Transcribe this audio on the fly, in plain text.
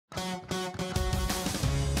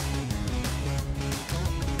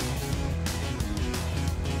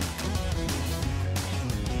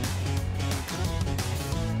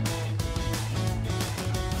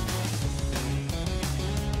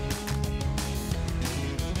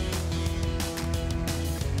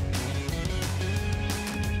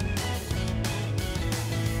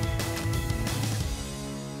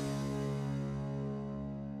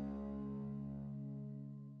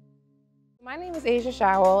My name is Asia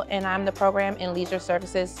Showell, and I'm the Program and Leisure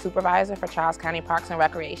Services Supervisor for Charles County Parks and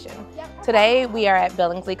Recreation. Today, we are at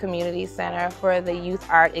Billingsley Community Center for the Youth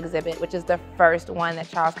Art Exhibit, which is the first one that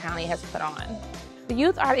Charles County has put on. The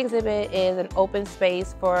Youth Art Exhibit is an open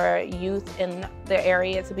space for youth in the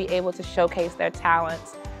area to be able to showcase their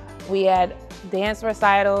talents. We had dance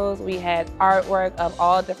recitals, we had artwork of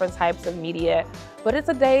all different types of media, but it's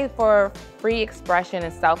a day for free expression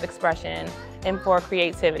and self-expression and for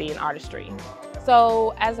creativity and artistry.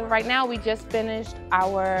 So as of right now, we just finished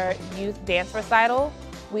our youth dance recital.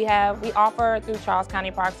 We offer through Charles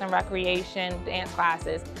County Parks and Recreation dance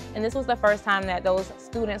classes, and this was the first time that those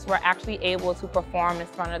students were actually able to perform in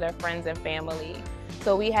front of their friends and family.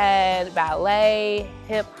 So we had ballet,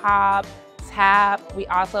 hip hop, tap. We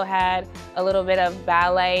also had a little bit of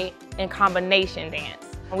ballet and combination dance.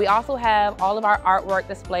 We also have all of our artwork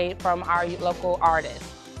displayed from our local artists.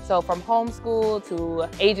 So from homeschool to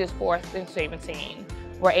ages 4 and 17,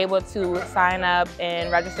 we're able to sign up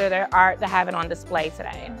and register their art to have it on display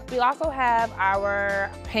today. We also have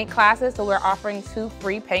our paint classes, so we're offering 2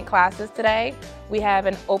 free paint classes today. We have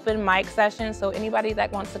an open mic session, so anybody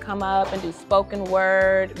that wants to come up and do spoken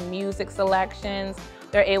word, music selections,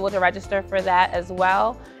 they're able to register for that as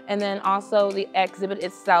well. And then also the exhibit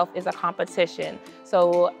itself is a competition.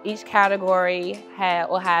 So each category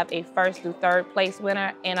will have a 1st through 3rd place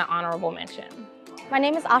winner and an honorable mention. My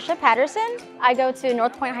name is Asha Patterson. I go to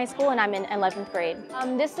North Point High School and I'm in 11th grade.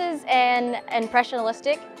 This is an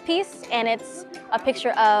impressionistic piece and it's a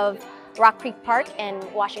picture of Rock Creek Park in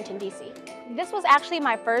Washington, D.C. This was actually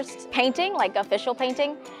my first painting, like official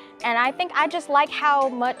painting, and I think I just like how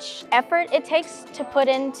much effort it takes to put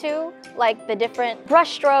into like the different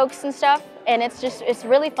brush strokes and stuff, and it's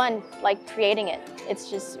really fun like creating it.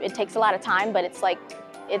 It takes a lot of time, but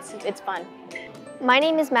it's fun. My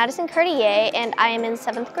name is Madison Cartier and I am in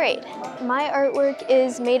 7th grade. My artwork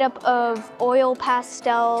is made up of oil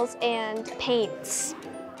pastels and paints.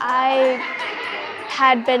 I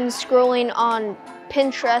had been scrolling on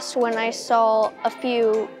Pinterest when I saw a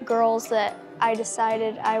few girls that I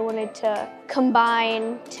decided I wanted to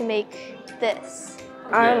combine to make this.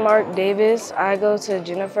 I'm Mark Davis. I go to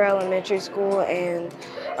Jennifer Elementary School and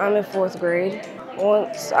I'm in 4th grade.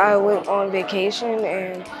 Once I went on vacation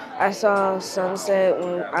and I saw sunset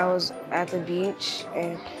when I was at the beach,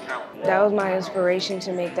 and that was my inspiration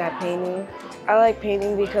to make that painting. I like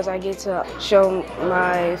painting because I get to show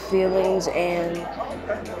my feelings and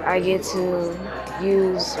I get to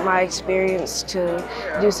use my experience to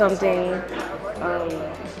do something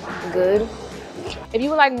good. If you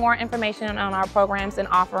would like more information on our programs and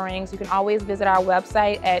offerings, you can always visit our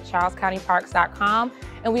website at charlescountyparks.com.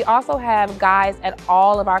 And we also have guides at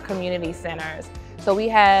all of our community centers. So we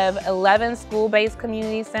have 11 school-based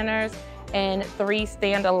community centers and 3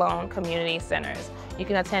 standalone community centers. You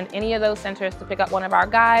can attend any of those centers to pick up one of our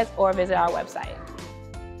guides or visit our website.